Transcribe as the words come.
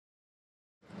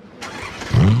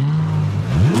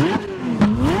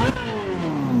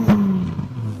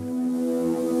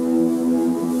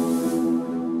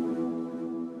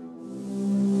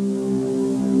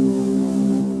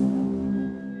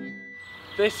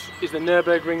This is the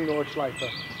Nürburgring Nordschleife,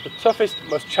 the toughest,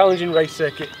 most challenging race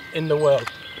circuit in the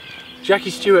world.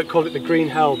 Jackie Stewart called it the Green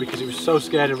Hell because he was so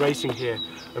scared of racing here,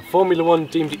 and Formula One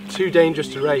deemed it too dangerous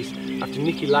to race after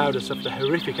Niki Lauda suffered a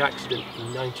horrific accident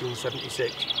in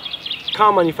 1976.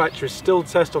 Car manufacturers still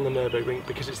test on the Nürburgring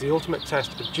because it's the ultimate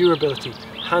test of durability,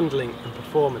 handling and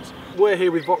performance. We're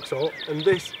here with Vauxhall and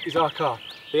this is our car,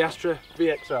 the Astra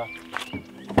VXR.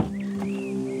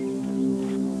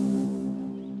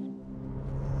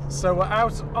 So we're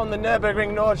out on the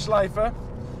Nürburgring Nordschleife.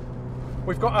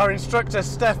 We've got our instructor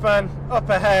Stefan up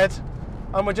ahead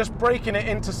and we're just breaking it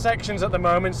into sections at the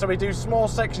moment, so we do small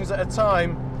sections at a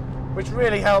time, which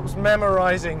really helps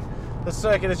memorising the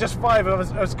circuit. There's just 5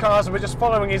 of us cars and we're just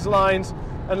following his lines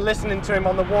and listening to him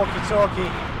on the walkie-talkie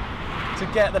to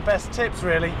get the best tips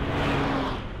really.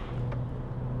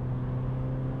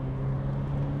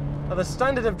 Now, the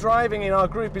standard of driving in our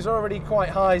group is already quite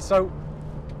high, so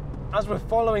as we're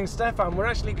following Stefan, we're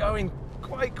actually going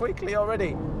quite quickly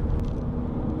already.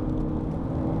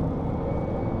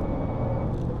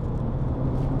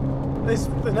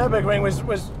 The Nürburgring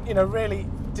was really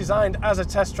designed as a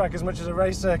test track as much as a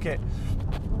race circuit.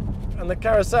 And the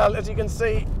carousel, as you can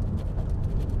see,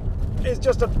 is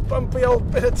just a bumpy old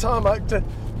bit of tarmac to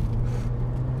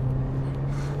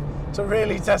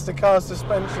really test a car's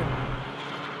suspension.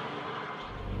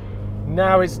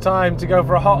 Now it's time to go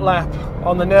for a hot lap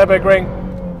on the Nürburgring,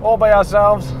 all by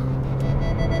ourselves,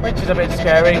 which is a bit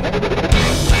scary. This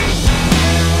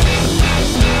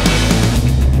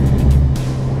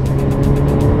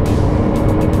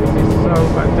is so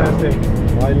fantastic.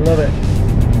 I love it.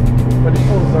 But it's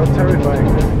also terrifying.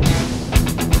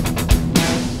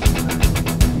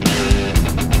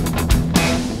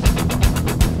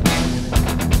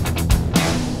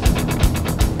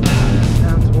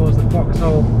 Down towards the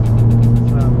Vauxhall.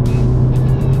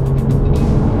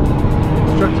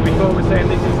 Before we're saying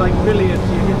this is like brilliant.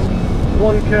 You get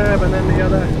one curve and then the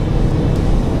other. I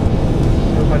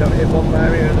hope I don't hit one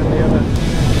barrier and then the other.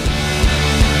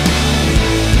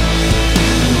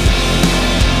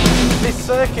 This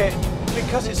circuit,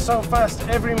 because it's so fast,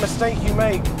 every mistake you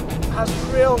make has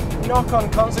real knock-on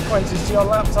consequences to your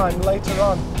lap time later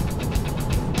on.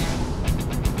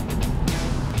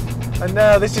 And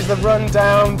now this is the run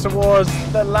down towards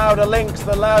the Lauda links,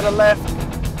 the Lauda left,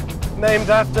 named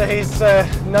after his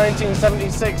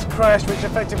 1976 crash, which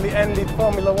effectively ended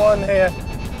Formula One here.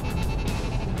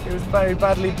 He was very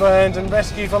badly burned and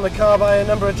rescued from the car by a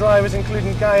number of drivers,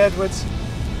 including Guy Edwards.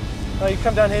 Now you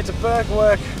come down here to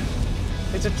Bergwerk.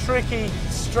 It's a tricky,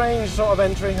 strange sort of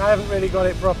entry. I haven't really got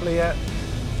it properly yet.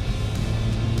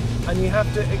 And you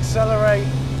have to accelerate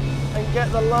and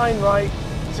get the line right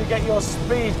to get your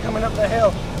speed coming up the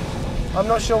hill. I'm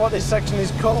not sure what this section is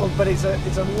called, but it's a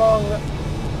long,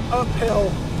 uphill,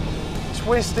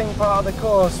 twisting part of the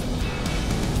course.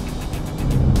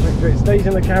 Make sure it stays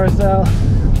in the carousel.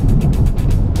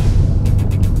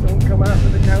 Don't come out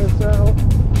of the carousel.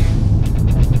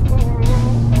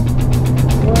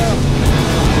 Wow.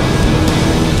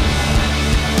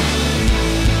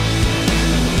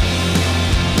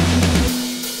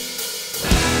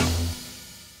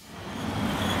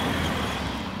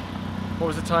 What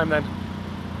was the time then?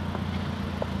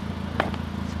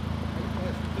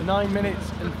 9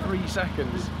 minutes and 3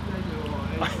 seconds.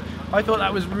 I thought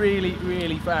that was really,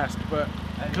 really fast, but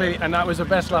clearly, and that was the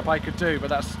best lap I could do, but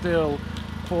that's still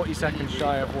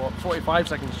 45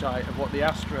 seconds shy of what the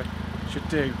Astra should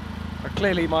do. But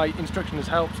clearly my instruction has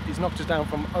helped. He's knocked us down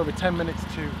from over 10 minutes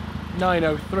to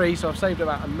 9:03, so I've saved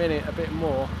about a minute, a bit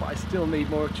more, but I still need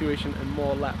more tuition and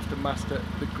more laps to master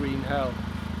the Green Hell.